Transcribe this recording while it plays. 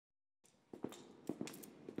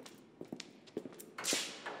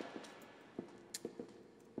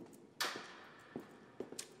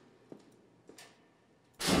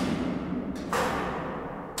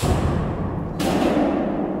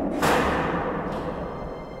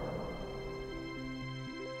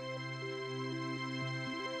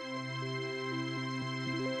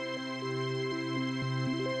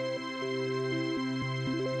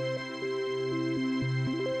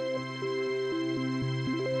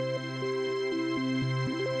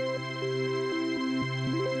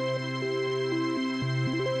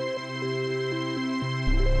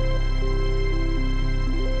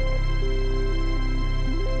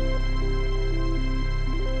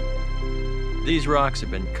These rocks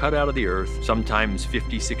have been cut out of the earth, sometimes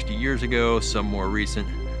 50, 60 years ago, some more recent,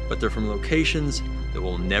 but they're from locations that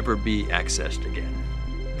will never be accessed again.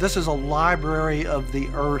 This is a library of the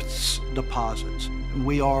Earth's deposits.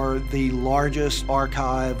 We are the largest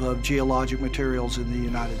archive of geologic materials in the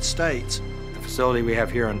United States. The facility we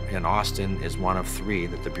have here in Austin is one of three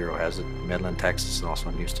that the Bureau has in Midland, Texas, and also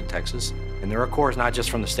in Houston, Texas. And there are cores not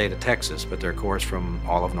just from the state of Texas, but there are cores from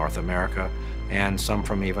all of North America and some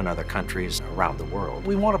from even other countries around the world.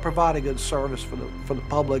 We want to provide a good service for the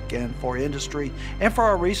public and for industry and for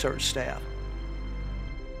our research staff.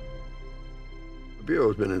 The Bureau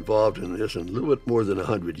has been involved in this in a little bit more than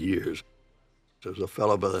 100 years. There was a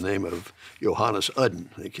fellow by the name of Johannes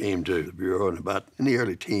Udden that came to the Bureau in the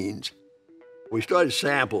early teens. We started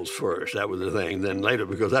samples first, that was the thing, then later,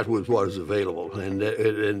 because that was what was available. And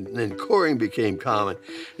then coring became common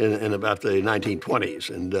in about the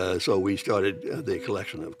 1920s, and so we started the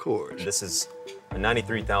collection of cores. This is a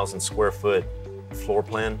 93,000 square foot floor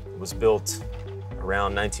plan. It was built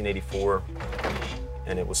around 1984,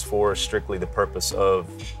 and it was for strictly the purpose of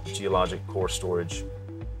geologic core storage.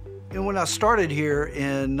 And when I started here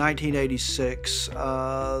in 1986,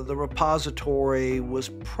 the repository was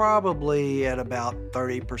probably at about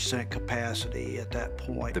 30% capacity at that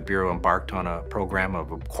point. The Bureau embarked on a program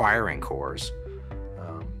of acquiring cores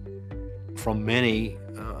from many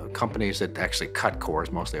companies that actually cut cores,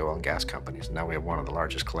 mostly oil and gas companies. And now we have one of the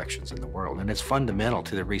largest collections in the world. And it's fundamental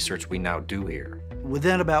to the research we now do here.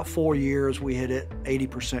 Within about 4 years, we hit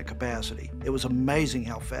 80% capacity. It was amazing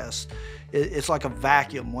how fast. It's like a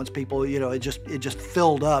vacuum. Once people, it just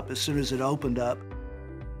filled up as soon as it opened up.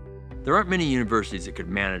 There aren't many universities that could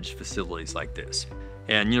manage facilities like this.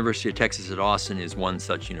 And University of Texas at Austin is one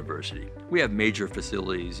such university. We have major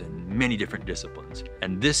facilities in many different disciplines.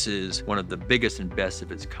 And this is one of the biggest and best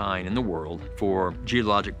of its kind in the world for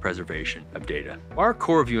geologic preservation of data. Our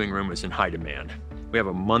core viewing room is in high demand. We have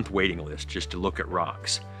a month waiting list just to look at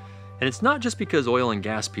rocks. And it's not just because oil and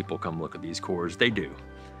gas people come look at these cores, they do.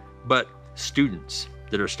 But students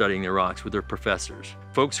that are studying the rocks with their professors,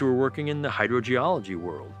 folks who are working in the hydrogeology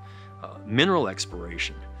world, mineral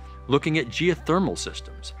exploration, looking at geothermal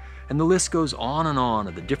systems, and the list goes on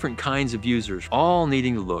of the different kinds of users, all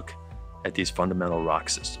needing to look at these fundamental rock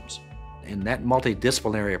systems. And that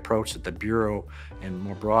multidisciplinary approach that the Bureau and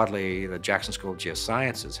more broadly the Jackson School of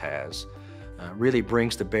Geosciences has really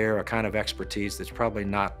brings to bear a kind of expertise that's probably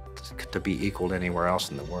not to be equaled anywhere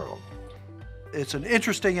else in the world. It's an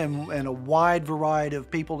interesting and a wide variety of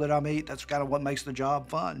people that I meet. That's kind of what makes the job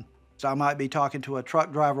fun. So I might be talking to a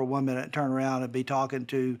truck driver one minute and turn around and be talking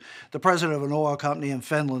to the president of an oil company in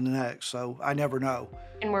Finland the next, so I never know.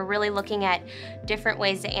 And we're really looking at different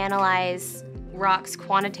ways to analyze rocks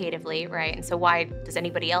quantitatively, right? And so why does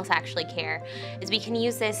anybody else actually care? Is we can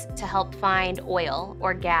use this to help find oil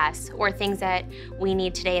or gas or things that we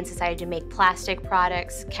need today in society to make plastic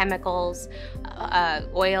products, chemicals,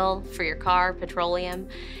 oil for your car, petroleum.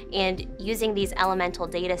 And using these elemental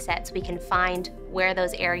data sets, we can find where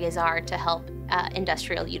those areas are to help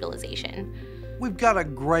industrial utilization. We've got a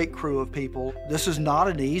great crew of people. This is not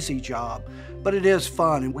an easy job, but it is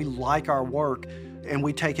fun and we like our work. And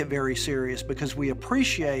we take it very serious because we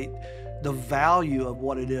appreciate the value of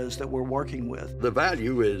what it is that we're working with. The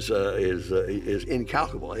value is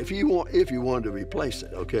incalculable. If you wanted to replace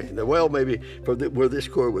it, okay. The well, maybe where this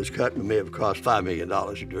core was cut, it may have cost $5 million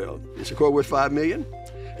to drill. Is the core worth $5 million?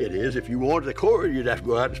 It is. If you wanted the core, you'd have to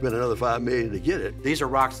go out and spend another $5 million to get it. These are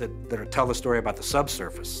rocks that tell the story about the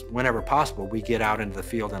subsurface. Whenever possible, we get out into the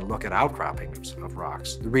field and look at outcroppings of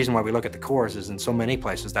rocks. The reason why we look at the cores is in so many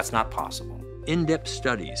places that's not possible. In-depth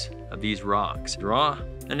studies of these rocks draw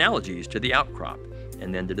analogies to the outcrop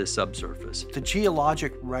and then to the subsurface. The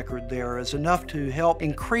geologic record there is enough to help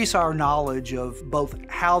increase our knowledge of both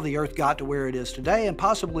how the Earth got to where it is today and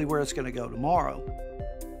possibly where it's going to go tomorrow.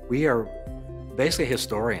 We are basically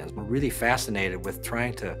historians. We're really fascinated with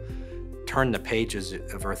trying to turn the pages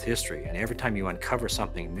of Earth history. And every time you uncover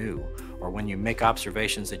something new, or when you make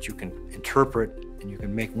observations that you can interpret and you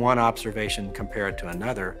can make one observation compare it to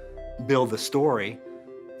another, build the story,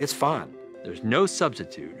 it's fun. There's no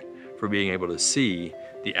substitute for being able to see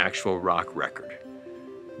the actual rock record.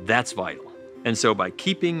 That's vital. And so by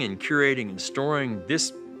keeping and curating and storing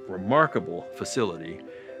this remarkable facility,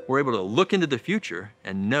 we're able to look into the future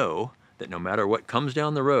and know that no matter what comes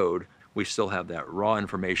down the road, we still have that raw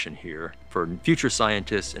information here for future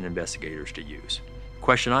scientists and investigators to use. The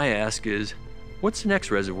question I ask is, what's the next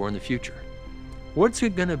reservoir in the future? What's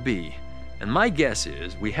it gonna be? And my guess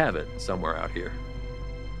is we have it somewhere out here.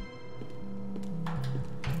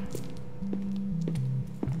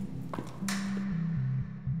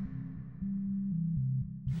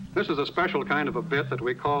 This is a special kind of a bit that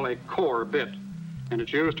we call a core bit, and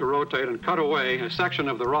it's used to rotate and cut away a section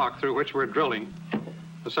of the rock through which we're drilling.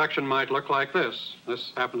 The section might look like this.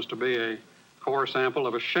 This happens to be a core sample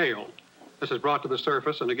of a shale. This is brought to the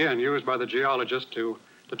surface and again used by the geologist to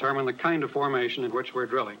determine the kind of formation in which we're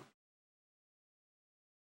drilling.